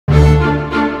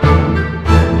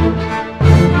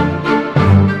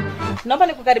Naomba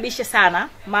nikukaribishe sana,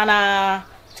 maana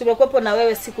tumekuwepo na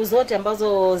wewe siku zote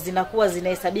ambazo zinakuwa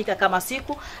zinahesabika kama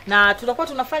siku, na tunakuwa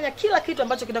tunafanya kila kitu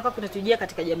ambacho kinakuwa kinatujia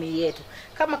katika jamii yetu.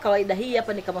 Kama kawaida, hii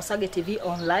hapa ni Kamosage TV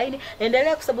online.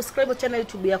 Endelea kusubscribe channel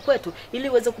YouTube ya kwetu ili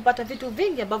uweze kupata vitu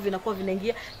vingi ambavyo vinakuwa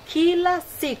vinaingia kila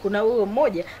siku, na wewe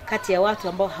mmoja kati ya watu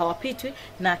ambao hawapitwi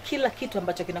na kila kitu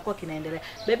ambacho kinakuwa kinaendelea.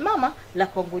 Baby mama la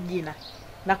kwangu jina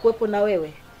na kuwepo na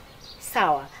wewe.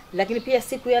 Sawa, lakini pia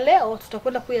siku ya leo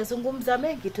tutakwenda kuyazungumza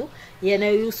mengi tu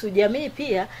yanayohusu jamii,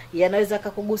 pia yanaweza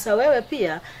kukugusa wewe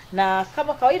pia. Na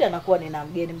kama kawaida nakuwa nina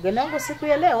mgeni wangu siku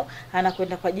ya leo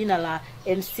anakwenda kwa jina la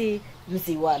MC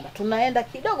Mziwanda. Tunaenda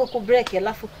kidogo ku break,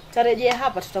 alafu tarejea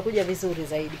hapa, tutakuja vizuri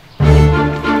zaidi.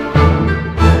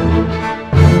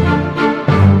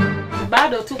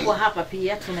 Bado tupo hapa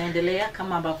pia tunaendelea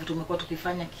kama ambavyo tumekuwa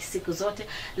tukifanya siku zote,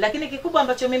 lakini kikubwa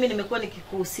ambacho mimi nimekuwa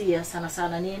nikikuhusia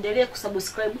sana niendelee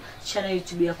kusubscribe channel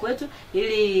YouTube ya kwetu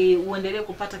ili uendelee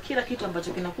kupata kila kitu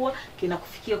ambacho kinakuwa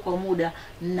kinakufikia kwa muda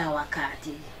na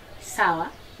wakati. Sawa?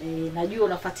 Najua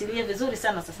unafuatilia vizuri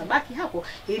sana, sasa baki hapo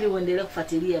ili uendelee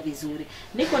kufuatilia vizuri.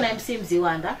 Niko na MC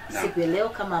Mziwanda siku ya leo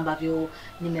kama ambavyo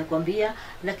nimekwambia,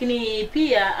 lakini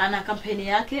pia ana kampeni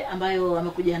yake ambayo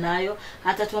amekuja nayo.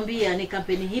 Atatuambia ni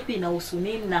kampeni hipi, inahusu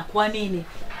nini na kwa nini.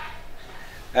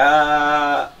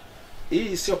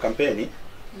 Hii sio kampeni,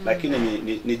 lakini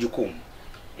ni jukumu.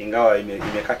 Ingawa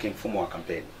imekaa kimfumo wa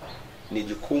kampeni. Ni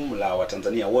jukumu la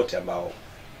Watanzania wote ambao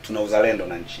tuna uzalendo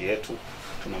na nchi yetu,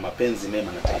 tuna mapenzi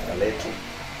mema na taifa letu,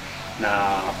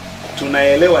 na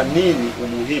tunaelewa nini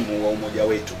umuhimu wa umoja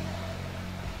wetu.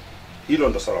 Hilo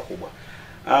ndo swala kubwa.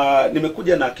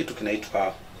 Nimekuja na kitu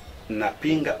kinaitwa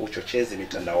napinga uchochezi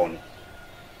mitandaoni.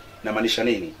 Na maanisha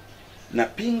nini?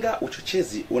 Napinga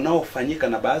uchochezi unaofanyika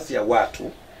na baadhi ya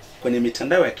watu kwenye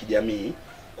mitandao ya kijamii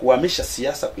kuhamisha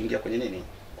siasa kuingia kwenye nini?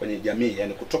 Kwenye jamii,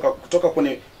 yani kutoka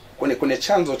kwenye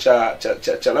chanzo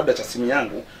cha labda cha simu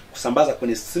yangu kusambaza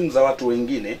kwenye simu za watu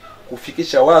wengine,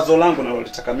 kufikisha wazo langu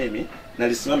nalolitaka mimi na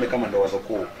lisimame kama ndo wazo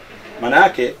kuu. Maana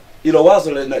yake hilo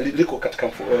wazo liko katika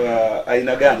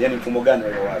aina gani, yani mfumo gani wa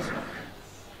hilo wazo?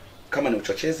 Kama ni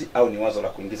uchochezi au ni wazo la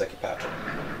kuingiza kipato.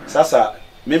 Sasa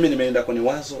mimi nimeenda kwenye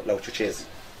wazo la uchochezi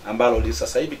ambalo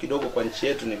sasa hivi kidogo kwa nchi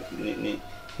yetu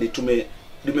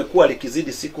limekuwa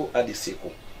likizidi siku hadi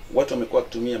siku. Watu wamekuwa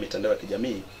kutumia mitandao ya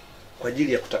kijamii kwa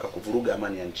ajili ya kutaka kuvuruga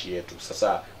amani ya nchi yetu.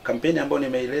 Sasa kampeni ambayo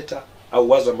nimeileta au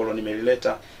wazo ambalo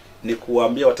nimeileta ni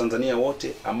kuwaambia Watanzania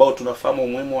wote ambao tunafahamu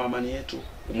umuhimu wa amani yetu,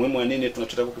 umuhimu wa nini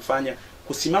tunachotaka kufanya,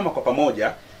 kusimama kwa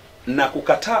pamoja na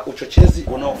kukataa uchochezi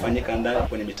unaofanyika ndani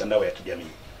kwenye mitandao ya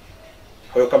kijamii.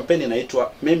 Kwa hiyo kampeni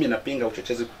inaitwa mimi napinga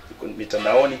uchochezi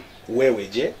mitandaoni, wewe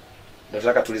je?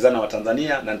 Nataka tulizana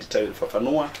Watanzania na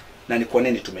nitafafanua na ni kwa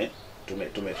nini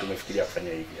tumefikiria kufanya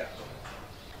hivi hapa.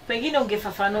 Pengine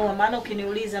ungefafanua, maana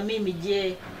ukiniuliza mimi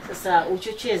je, sasa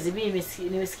uchochezi mimi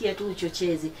nimesikia tu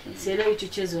uchochezi. Sielewi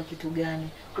uchochezi wa kitu gani.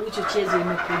 Uchochezi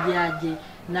umekujaje?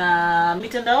 Na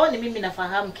mitandaoni mimi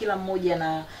nafahamu kila mmoja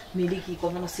na miliki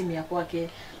kwa mfano simu ya kwake,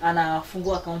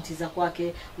 anafungua akaunti za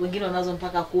kwake, wengine wanazo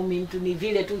mpaka 10. Mtu ni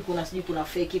vile tu kuna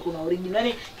fake, kuna original.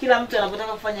 Yaani kila mtu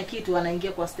anapotaka kufanya kitu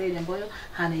anaingia kwa style ambayo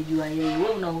hanaijua yeye.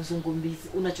 Wewe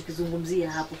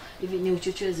unachokizungumzia hapo, hivi ni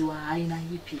uchochezi wa aina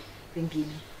ipi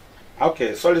pengine?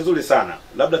 Okay, swali zuri sana.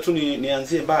 Labda tu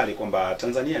nianzie mbali kwamba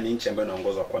Tanzania ni nchi ambayo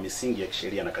inaongozwa kwa misingi ya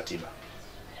kisheria na katiba.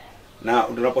 Na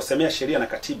tunaposemea sheria na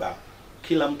katiba,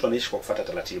 kila mtu anaishi kwa kufuata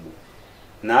taratibu.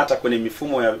 Na hata kwenye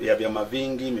mifumo ya vyama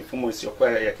vingi, mifumo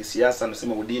isiyokuwa ya kisiasa,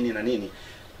 nasema udini na nini,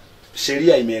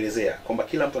 sheria imeelezea kwamba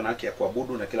kila mtu ana haki ya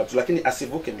kuabudu na kila mtu, lakini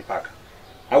asivuke mipaka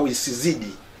au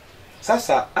isizidi.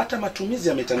 Sasa hata matumizi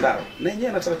ya mitandao na yenyewe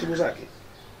yana taratibu zake,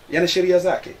 yana sheria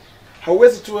zake.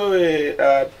 Hauwezi tu wewe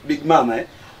big mama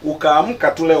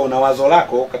ukaamka tu leo na wazo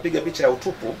lako ukapiga picha ya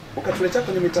utupu ukatuletea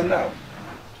kwenye mitandao.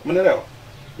 Umeelewa?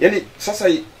 Yaani sasa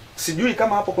sijui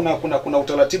kama hapo kuna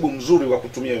utaratibu mzuri wa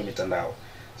kutumia hiyo mitandao.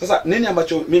 Sasa nini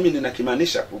ambacho mimi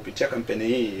ninakimaanisha kupitia kampeni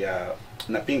hii ya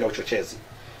napinga uchochezi?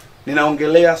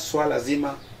 Ninaongelea swala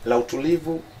zima la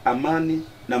utulivu, amani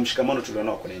na mshikamano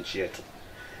tulionao kwenye nchi yetu.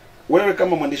 Wewe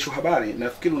kama mwandishi wa habari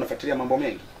nafikiri unafuatilia mambo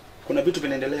mengi. Kuna vitu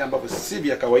vinaendelea ambavyo si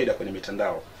vya kawaida kwenye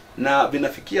mitandao na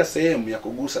vinafikia sehemu ya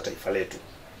kugusa taifa letu.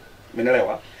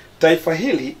 Umeelewa? Taifa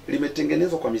hili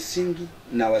limetengenezwa kwa misingi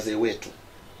na wazee wetu.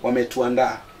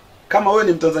 Wametuandaa. Kama wewe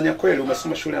ni Mtanzania kweli,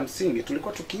 umesoma shule ya msingi,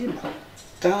 tulikuwa tukiimba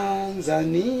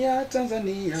Tanzania,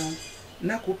 Tanzania,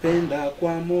 nakupenda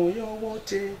kwa moyo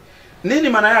wote. Nini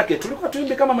maana yake? Tulikuwa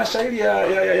tuimbe kama mashairi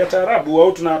ya taarabu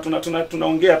au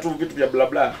tunaongea tu vitu vya bla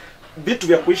bla, vitu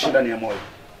vya kuishi ndani ya moyo.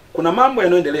 Kuna mambo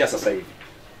yanayoendelea sasa hivi.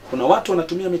 Kuna watu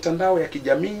wanatumia mitandao ya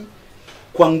kijamii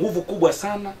kwa nguvu kubwa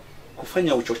sana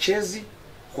kufanya uchochezi,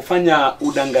 kufanya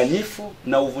udanganyifu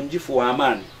na uvunjifu wa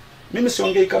amani. Mimi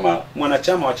siongei kama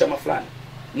mwanachama wa chama fulani.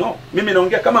 No, mimi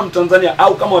naongea kama Mtanzania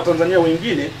au kama Watanzania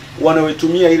wengine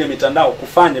wanaotumia ile mitandao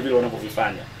kufanya vile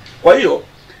wanavyovifanya. Kwa hiyo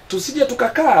tusije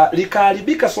tukakaa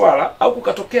likaharibika swala au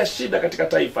kukatokea shida katika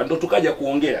taifa ndio tukaja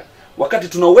kuongea. Wakati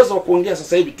tuna uwezo wa kuongea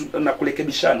sasa hivi na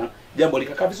kurekebishana, jambo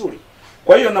likakaa vizuri.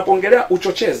 Kwa hiyo napoongelea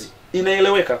uchochezi,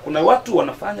 inaeleweka kuna watu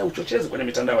wanafanya uchochezi kwenye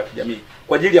mitandao ya kijamii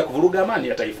kwa ajili ya kuvuruga amani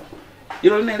ya taifa.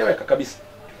 Hilo linaeleweka kabisa.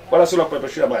 Wala sio la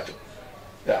kupepeshia macho.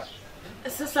 Yeah.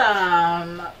 Sasa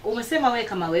umesema wewe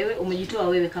kama wewe, umejitoa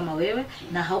wewe kama wewe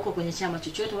na hauko kwenye chama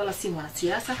chochote wala si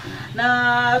mwanasiasa,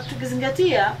 na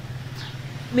tukizingatia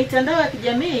mitandao ya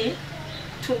kijamii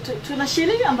tuna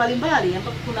sheria mbalimbali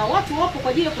ambapo kuna watu wapo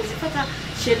kwa ajili ya kuzifuata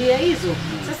sheria hizo.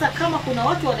 Sasa kama kuna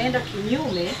watu wanaenda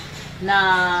kinyume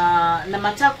na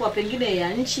matakwa pengine ya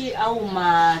nchi au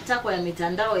matakwa ya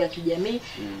mitandao ya kijamii,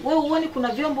 wewe uone kuna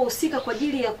vyombo husika kwa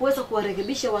ajili ya kuweza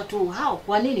kuwarekebisha watu hao?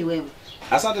 Kwa nini wewe?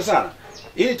 Asante sana.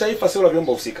 Hili taifa sio la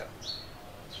vyombo husika.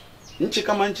 Nchi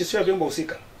kama nchi sio ya vyombo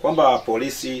husika, kwamba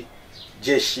polisi,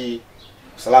 jeshi,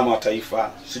 usalama wa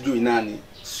taifa, sijui nani,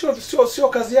 sio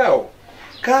kazi yao.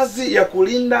 Kazi ya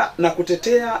kulinda na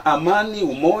kutetea amani,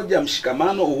 umoja,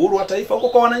 mshikamano, uhuru wa taifa huko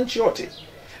kwa wananchi wote.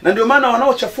 Na ndio maana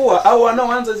wanaochafua au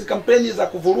wanaoanza hizo kampeni za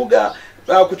kuvuruga,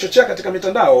 kuchochea katika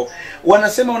mitandao,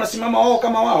 wanasema wanasimama wao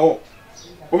kama wao.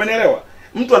 Umenielewa?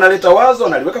 Mtu analeta wazo,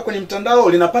 analiweka kwenye mtandao,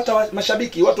 linapata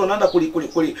mashabiki, watu wanaanza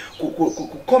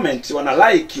comment,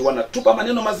 wana like, wanatupa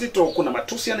maneno mazito, kuna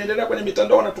matusi yanaendelea kwenye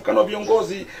mitandao, wanatukana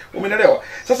viongozi. Umenielewa?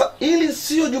 Sasa ili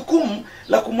sio jukumu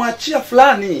la kumwachia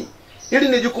fulani. Hili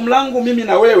ni jukumu langu mimi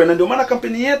na wewe, na ndio maana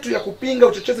kampeni yetu ya kupinga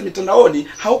uchochezi mitandaoni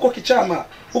hauko kichama,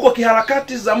 huko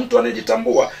kiharakati za mtu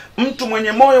anayejitambua, mtu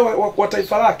mwenye moyo wa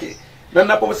taifa lake. Na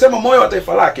ninaposema moyo wa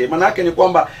taifa lake, maana yake ni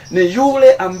kwamba ni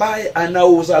yule ambaye ana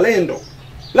uzalendo.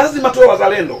 Lazima tuwe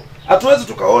wazalendo. Hatuwezi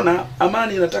tukaona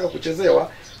amani inataka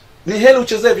kuchezewa. Ni heri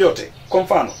uchezee vyote. Kwa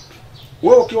mfano,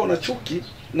 wewe ukiwa una chuki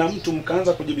na mtu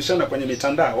mkaanza kujibishana kwenye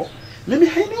mitandao, mimi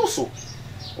hainihusu.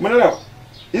 Umeelewa?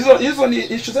 Hizo ni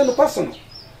issue zenu personal.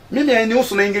 Mimi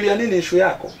hainihusu, naingilia nini issue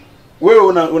yako? Wewe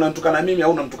unamtukana mimi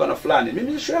au unamtukana fulani,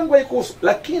 mimi issue yangu haikuhusu.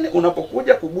 Lakini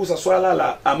unapokuja kugusa swala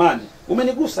la amani,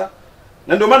 umenigusa.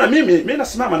 Na ndio maana mimi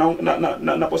nasimama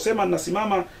naposema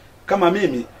nasimama kama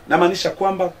mimi, namaanisha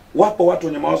kwamba wapo watu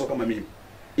wenye mawazo kama mimi,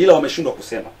 ila wameshindwa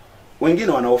kusema.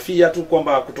 Wengine wanahofia tu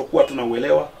kwamba kutokuwa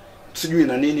tunauelewa, sijui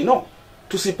na nini. No.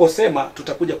 Tusiposema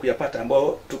tutakuja kuyapata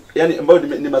ambayo ambayo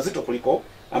ni mazito kuliko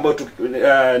ambayo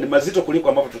ni mazito kuliko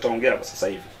ambavyo tutaongea kwa sasa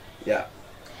hivi. Yeah.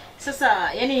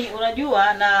 Sasa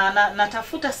unajua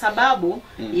natafuta sababu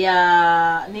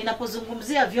ya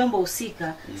ninapozungumzia vyombo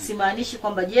husika, simaanishi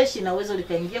kwamba jeshi na uwezo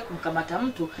likaingia kumkamata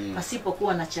mtu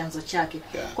pasipokuwa na chanzo chake.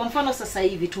 Yeah. Kwa mfano sasa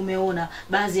hivi tumeona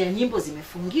baadhi ya nyimbo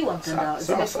zimefungiwa mtandao,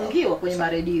 zimefungiwa kwenye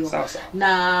maredio.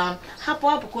 Na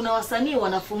hapo kuna wasanii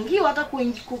wanafungiwa hata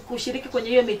kushiriki kwenye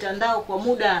hiyo mitandao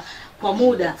kwa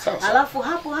muda. Alafu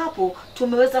hapo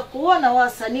tumeweza kuona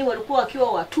wasanii walikuwa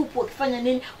wakiwa watupu wakifanya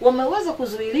nini, wameweza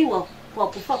kuzuiliwa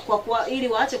kwa ili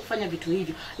waache kufanya vitu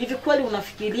hivyo. Hivi kweli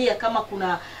unafikiria kama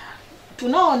kuna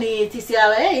tunao ni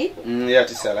TCRA?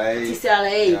 TCRA.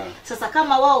 Yeah. Sasa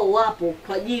kama wao wapo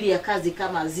kwa ajili ya kazi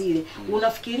kama zile,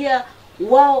 unafikiria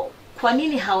wao kwa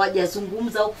nini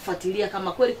hawajazungumza au kufuatilia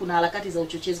kama kweli kuna harakati za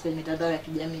uchochezi kwenye mitandao ya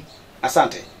kijamii?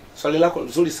 Asante. Swali lako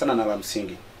nzuri sana na la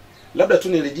msingi. Labda tu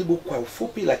nilijibu kwa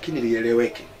ufupi lakini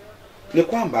lieleweke. Ni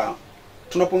kwamba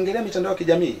tunapoongelea mitandao ya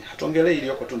kijamii hatuongelei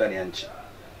iliyoko tu ndani ya nchi.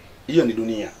 Hiyo ni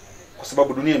dunia. Kwa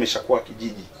sababu dunia imeshakuwa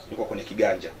kijiji, iko kwenye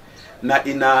kiganja. Na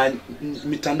ina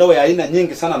mitandao ya aina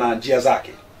nyingi sana na njia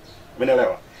zake.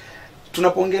 Umeelewa?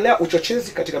 Tunapoongelea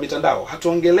uchochezi katika mitandao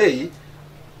hatuongelei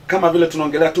kama vile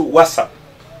tunaongelea tu WhatsApp.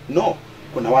 No.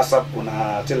 Kuna WhatsApp,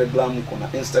 kuna Telegram, kuna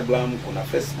Instagram, kuna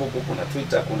Facebook, kuna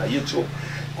Twitter, kuna YouTube,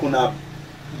 kuna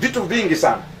vitu vingi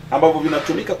sana ambavyo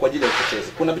vinatumika kwa ajili ya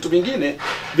uchochezi. Kuna vitu vingine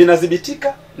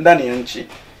vinadhibitika ndani ya nchi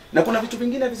na kuna vitu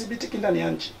vingine havithibitiki ndani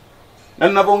ya nchi. Na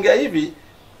ninapoongea hivi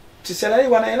TCRA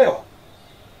wanaelewa.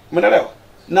 Umeelewa?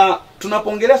 Na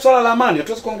tunapoongelea swala la amani,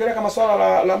 hatuwezi kuongelea kama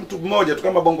swala la mtu mmoja tu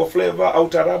kama bongo flavor au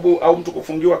tarabu au mtu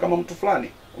kufungiwa kama mtu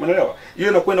fulani. Umeelewa? Hiyo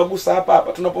inakuwa inagusa hapa.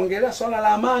 Tunapoongelea swala la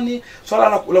amani, swala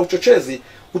la uchochezi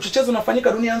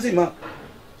unafanyika dunia nzima.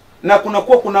 Na kuna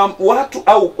watu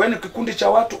au kikundi cha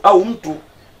watu au mtu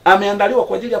ameandaliwa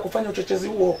kwa ajili ya kufanya uchochezi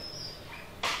huo.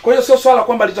 Kwa hiyo sio swala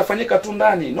kwamba litafanyika tu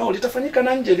ndani. No, litafanyika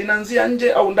na nje, linaanzia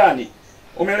nje au ndani.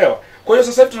 Umeelewa? Kwa hiyo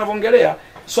sasa hivi tunavyoongelea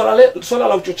swala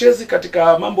la uchochezi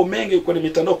katika mambo mengi kwenye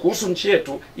mitandao kuhusu nchi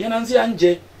yetu yanaanzia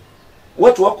nje.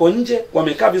 watu wako nje,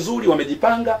 wamekaa vizuri,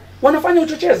 wamejipanga, wanafanya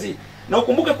uchochezi. Na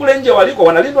ukumbuke kule nje waliko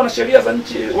wanalindwa na sheria za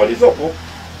nchi walizopo.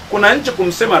 Kuna nchi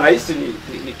kumsema rais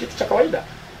ni kitu cha kawaida.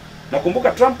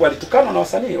 Nakumbuka Trump alitukana na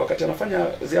wasanii wakati anafanya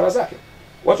ziara zake.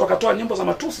 Watu wakatoa nyimbo za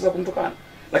matusi za kumtukana.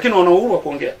 Lakini wana uhuru wa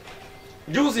kuongea.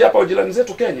 Juzi hapa ujirani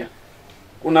zetu Kenya,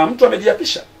 kuna mtu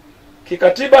amejiapisha.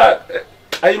 Kikatiba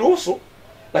hairuhusu,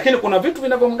 lakini kuna vitu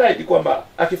vinavyomguide kwamba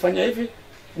akifanya hivi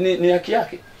ni haki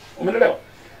yake. Umeelewa?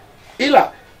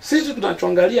 Ila sisi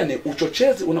tunachoangalia ni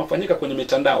uchochezi unaofanyika kwenye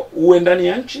mitandao, uwe ndani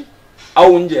ya nchi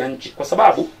au nje ya nchi. Kwa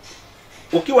sababu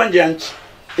ukiwa nje ya nchi,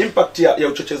 impact ya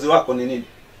uchochezi wako ni nini?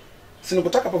 Si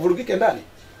nikutaka pavurugike ndani.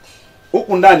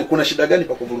 Huku ndani kuna shida gani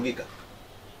pa kuvurugika?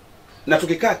 Na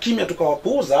tukikaa kimya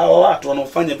tukawapuuza hawa watu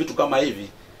wanaofanya vitu kama hivi,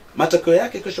 matokeo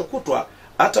yake kesho kutwa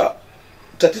hata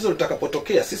tatizo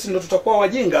litakapotokea, sisi ndio tutakuwa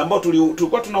wajinga ambao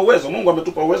tulikuwa tuna uwezo. Mungu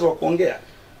ametupa uwezo wa kuongea.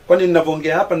 Kwani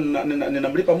ninavyoongea hapa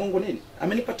ninamlipa Mungu nini?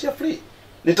 Amenipatia free.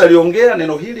 Nitaliongea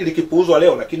neno hili likipuuzwa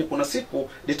leo, lakini kuna siku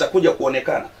litakuja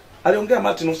kuonekana. Aliongea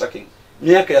Martin Luther King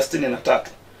miaka ya 63.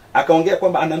 Akaongea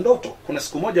kwamba ana ndoto kuna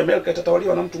siku moja Amerika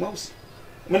itatawaliwa na mtu mweusi.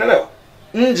 Umeelewa?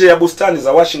 Nje ya bustani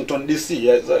za Washington DC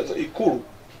za ikulu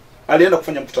alienda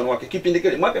kufanya mkutano wake kipindi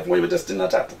kile mwaka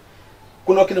 1963.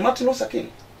 Kuna wakina Martin Luther King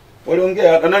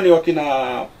waliongea, nani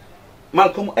wakina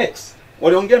Malcolm X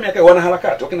waliongea miaka,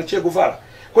 wanaharakati wakina Che Guevara.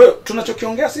 Kwa hiyo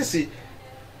tunachokiongea sisi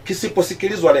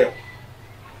kisiposikilizwa leo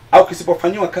au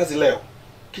kisipofanywa kazi leo,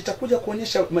 kitakuja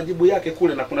kuonyesha majibu yake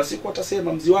kule, na kuna siku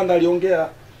watasema Mziwanda aliongea.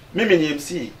 Mimi ni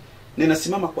MC,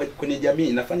 ninasimama kwenye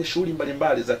jamii, nafanya shughuli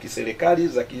mbalimbali za kiserikali,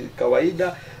 za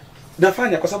kawaida.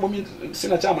 Nafanya kwa sababu mimi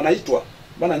sina chama, naitwa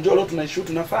bana, njoo leo tunaishoot,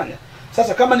 tunafanya.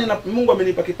 Sasa kama Mungu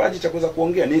amenipa kipaji cha kuweza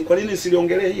kuongea, ni kwa nini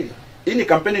nisiliongelee hili? Hii ni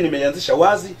kampeni nimeianzisha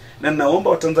wazi, na ninaomba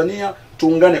Watanzania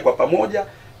tuungane kwa pamoja,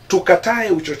 tukatae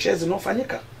uchochezi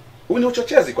unaofanyika. Huu ni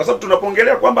uchochezi kwa sababu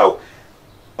tunapoongelea kwamba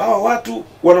hawa watu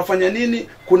wanafanya nini,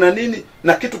 kuna nini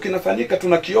na kitu kinafanyika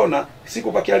tunakiona,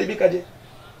 siku pakiharibika je?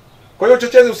 Kwa hiyo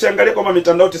uchochezi usiangalie kwamba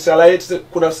mitandao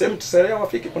kuna sehemu TSLA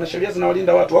wafiki, kuna sheria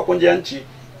zinawalinda watu wako nje ya nchi.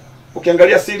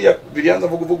 Ukiangalia Syria vilianza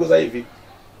vuguvugu za hivi.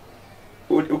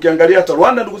 Ukiangalia hata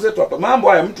Rwanda ndugu zetu hapa, mambo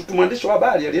haya, mtu mwandishi wa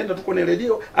habari alienda tu kwenye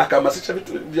redio akahamasisha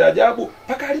vitu vya ajabu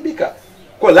mpaka haribika.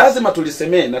 Kwa lazima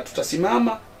tulisemee na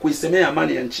tutasimama kuisemea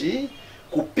amani ya nchi hii,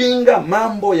 kupinga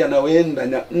mambo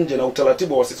yanayoenda nje na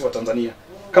utaratibu wa sisi wa Tanzania,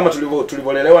 kama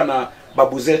tulivyolelewa na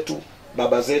babu zetu,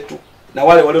 baba zetu na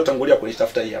wale waliotangulia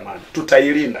kuitafuta hii amani.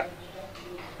 Tutailinda.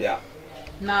 Yeah.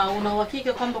 Na una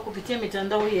uhakika kwamba kupitia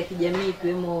mitandao hii ya kijamii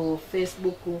ikiwemo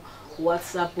Facebook,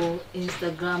 WhatsApp,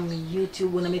 Instagram,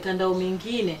 YouTube na mitandao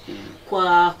mingine,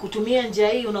 kwa kutumia njia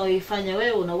hii unaoifanya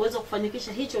wewe, unaweza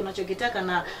kufanikisha hicho unachokitaka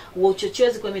na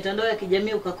uchochezi kwa mitandao ya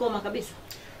kijamii ukakoma kabisa?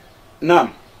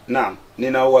 Naam,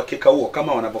 nina uhakika huo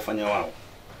kama wanavyofanya wao.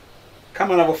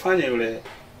 Kama wanavyofanya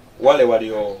wale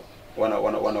walio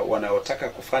wanaotaka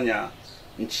kufanya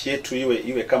nchi yetu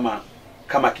iwe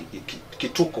kama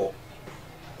kituko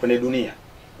kwenye dunia.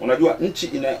 Unajua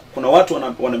nchi kuna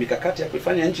watu wana mikakati ya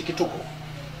kuifanya nchi kituko.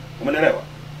 Umeelewa?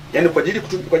 Yaani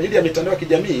kwa ajili ya mitandao ya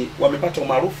kijamii wamepata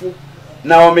umaarufu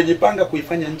na wamejipanga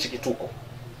kuifanya nchi kituko.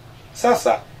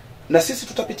 Sasa na sisi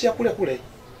tutapitia kule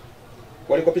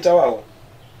walikopita wao.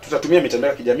 Tutatumia mitandao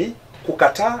ya kijamii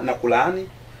kukataa na kulaani,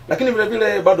 lakini vile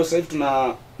vile bado sasa hivi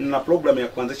tuna program ya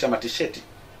kuanzisha matisheti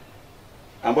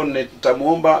ambao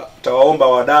tutawaomba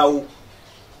wadau,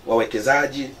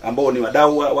 wawekezaji ambao ni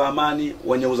wadau wa amani,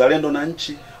 wenye uzalendo na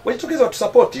nchi, wajitokeze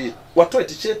watusapoti, watoe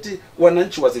tisheti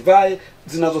wananchi wazivae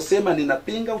zinazosema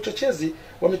ninapinga uchochezi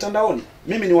wa mitandaoni.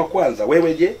 Mimi ni wa kwanza,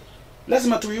 wewe je?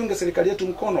 Lazima tuiunge serikali yetu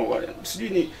mkono.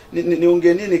 Sijui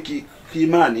niongee nini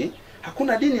kiimani.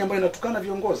 Hakuna dini ambayo inatukana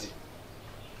viongozi.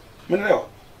 Umeelewa?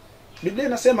 Biblia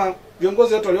inasema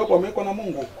viongozi wote waliopo wamewekwa na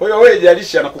Mungu. Kwa hiyo wewe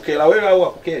jalishi anakukela wewe au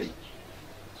akukeli.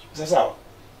 Sawa.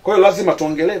 Kwa hiyo lazima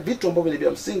tuongelee vitu ambavyo ni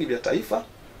vya msingi vya taifa.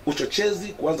 Uchochezi,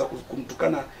 kuanza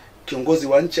kumtukana kiongozi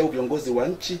wa nchi au viongozi wa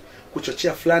nchi,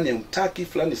 kuchochea fulani amtaki,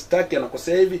 fulani sitaki,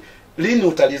 anakosea hivi, lini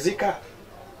utalizika?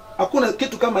 Hakuna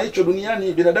kitu kama hicho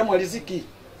duniani, binadamu aliziki.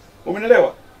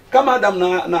 Umeelewa? Kama Adam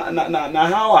na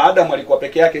Hawa, Adam alikuwa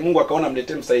peke yake, Mungu akaona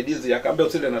mletee msaidizi, akamwambia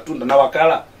usile na tunda na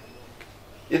wakala.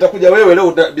 Itakuja wewe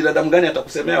leo, binadamu gani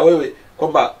atakusemea wewe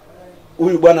kwamba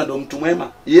huyu bwana ndo mtu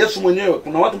mwema? Yesu mwenyewe,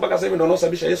 kuna watu mpaka sasa hivi ndio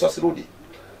wanaosababisha Yesu asirudi.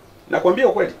 Nakwambia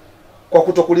ukweli, kwa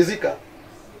kutokulizika.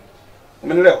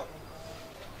 Umeelewa?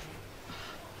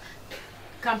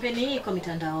 Kampeni hii kwa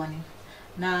mitandaoni,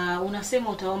 na unasema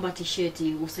utaomba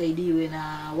t-shirti usaidiwe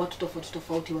na watu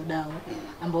tofauti wadau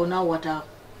ambao nao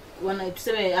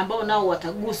ambao nao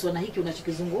wataguswa na hiki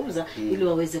unachokizungumza ili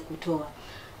waweze kutoa.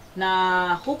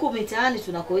 Na huku mitaani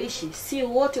tunakoishi si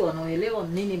wote wanaoelewa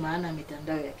nini maana ya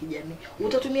mitandao ya kijamii.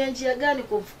 Utatumia njia gani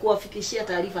kuwafikishia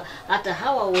taarifa hata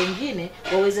hawa wengine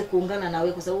waweze kuungana na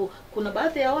wewe, kwa sababu kuna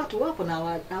baadhi ya watu wapo na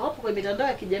hawapo kwa mitandao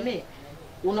ya kijamii.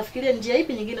 Unafikiria njia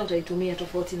ipi nyingine utaitumia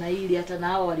tofauti na hili hata na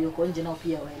hawa walioko nje nao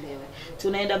pia waelewe?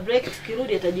 Tunaenda break,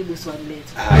 tukirudi atajibu swali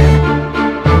letu.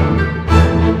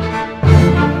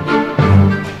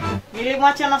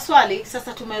 Nilimwacha na swali,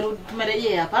 sasa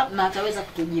tumerejea hapa na ataweza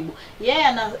kutujibu. Yeye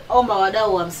anaomba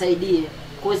wadau wamsaidie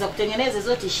kuweza kutengeneza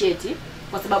hizo t-shirt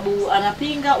kwa sababu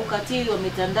anapinga ukatili wa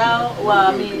mitandao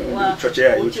wa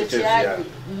uchocheaji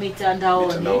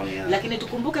mitandaoni. Lakini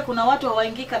tukumbuke kuna watu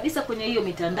hawaingii kabisa kwenye hiyo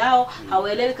mitandao,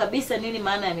 hawaelewi kabisa nini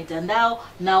maana ya mitandao,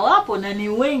 na wapo na ni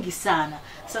wengi sana.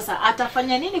 Sasa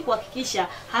atafanya nini kuhakikisha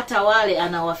hata wale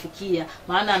anawafikia?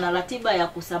 Maana ana ratiba ya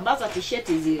kusambaza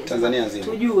t-shirt zile Tanzania nzima.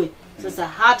 Tujue. Sasa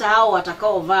hata hao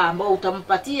watakaovaa ambao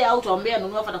utampatia au utaambia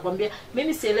nunua, atakwambia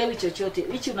mimi sielewi chochote,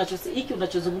 hiki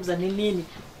unachozungumza ni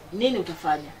nini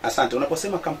utafanya? Asante.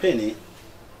 Unaposema kampeni,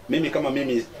 mimi kama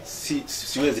mimi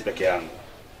siwezi peke yangu.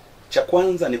 Cha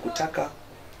kwanza ni kutaka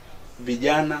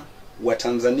vijana wa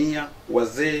Tanzania,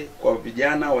 wazee kwa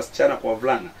vijana, wasichana kwa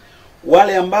wavulana,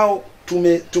 wale ambao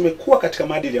tumekuwa katika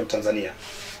maadili ya Mtanzania,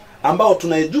 ambao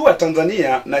tunaijua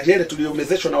Tanzania na yale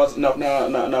tuliomezeshwa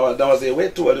na wazee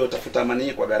wetu waliotafuta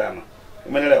amani kwa gharama.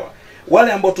 Umeelewa?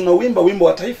 Wale ambao tunauimba wimbo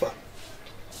wa taifa.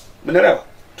 Umeelewa?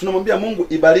 Tunamwambia Mungu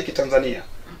ibariki Tanzania.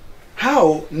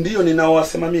 Hao ndio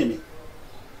ninaowasema mimi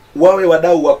wawe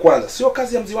wadau wa kwanza. Sio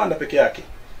kazi ya Mziwanda peke yake,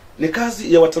 ni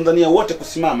kazi ya Watanzania wote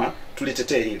kusimama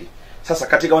tulitetee hili. Sasa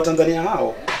katika Watanzania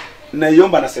hao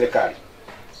naiomba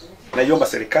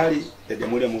serikali ya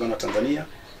Jamhuri ya Muungano wa Tanzania,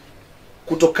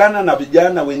 kutokana na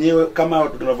vijana wenyewe kama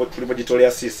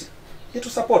tulivyojitolea sisi,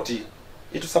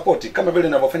 itusapoti kama vile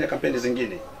ninavyofanya kampeni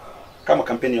zingine, kama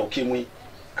kampeni ya ukimwi,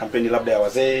 kampeni labda ya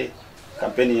wazee,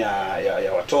 kampeni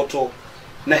ya watoto,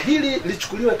 na hili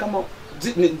lichukuliwe kama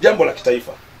ni jambo la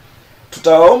kitaifa.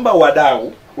 Tutawaomba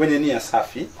wadau wenye nia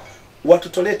safi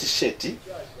watutolee t-shirt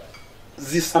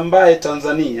zisambae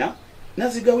Tanzania na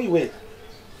zigawiwe,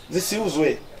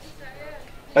 zisiuzwe.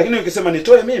 Lakini ukisema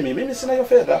nitoe mimi sina hiyo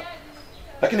fedha.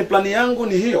 Lakini plani yangu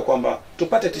ni hiyo, kwamba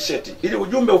tupate t-shirt ili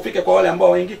ujumbe ufike kwa wale ambao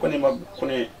waingii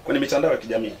kwenye mitandao ya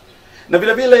kijamii. Na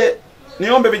vile vile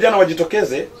niombe vijana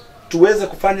wajitokeze tuweze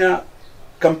kufanya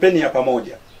kampeni ya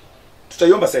pamoja.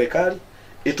 Tutaiomba serikali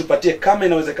itupatie kama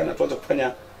inawezekana tuanze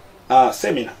kufanya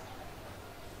seminar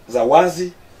za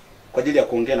wazi kwa ajili ya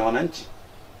kuongea na wananchi.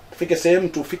 Tufike sehemu,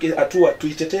 tufike hatua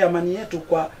tuitetee amani yetu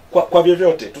kwa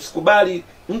vyovyote. Tusikubali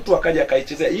mtu akaja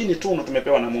akaichezea. Hii ni tunu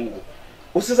tumepewa na Mungu.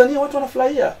 Usizanie watu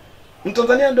wanafurahia.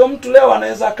 Mtanzania ndio mtu leo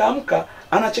anaweza akaamka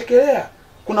anachekelea.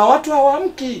 Kuna watu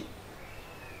hawaamki.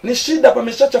 Ni shida,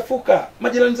 pameshachafuka.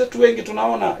 Majirani zetu wengi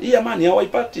tunaona hii amani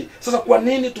hawaipati. Sasa kwa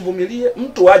nini tuvumilie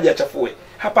mtu aje achafue?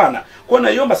 Hapana. Kwa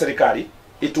naiomba serikali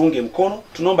ituunge mkono.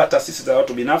 Tunaomba taasisi za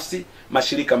watu binafsi,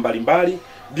 mashirika mbalimbali,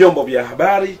 vyombo vya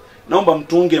habari, naomba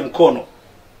mtuunge mkono.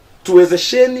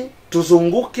 Tuwezesheni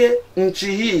tuzunguke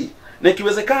nchi hii, na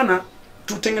ikiwezekana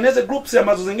tutengeneze groups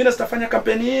ambazo zingine zitafanya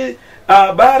kampeni hii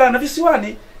bara na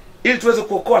visiwani, ili tuweze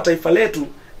kuokoa taifa letu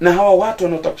na hawa watu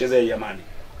wanaotaka kuchezea hii amani.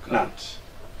 Naam.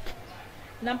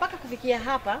 Na mpaka kufikia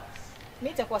hapa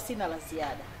mimi nitakuwa sina la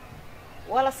ziada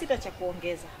wala sita cha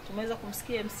kuongeza. Tumeweza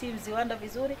kumsikia MC Mziwanda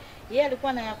vizuri. Yeye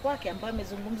alikuwa na ya kwake ambaye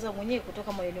amezungumza mwenyewe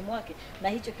kutoka moyoni mwake, na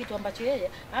hicho kitu ambacho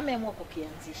yeye ameamua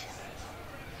kukianzisha.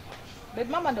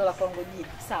 Baby mama ndio la kwangu jini.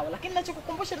 Sawa, lakini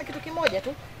ninachokukumbusha ni kitu kimoja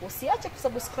tu. Usiache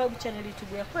kusubscribe channel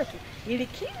YouTube ya kwetu ili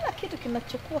kila kitu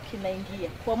kinachokuwa kinaingia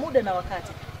kwa muda na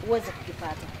wakati uweze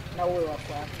kukipata na uwe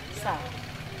wako. Sawa.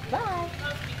 Bye.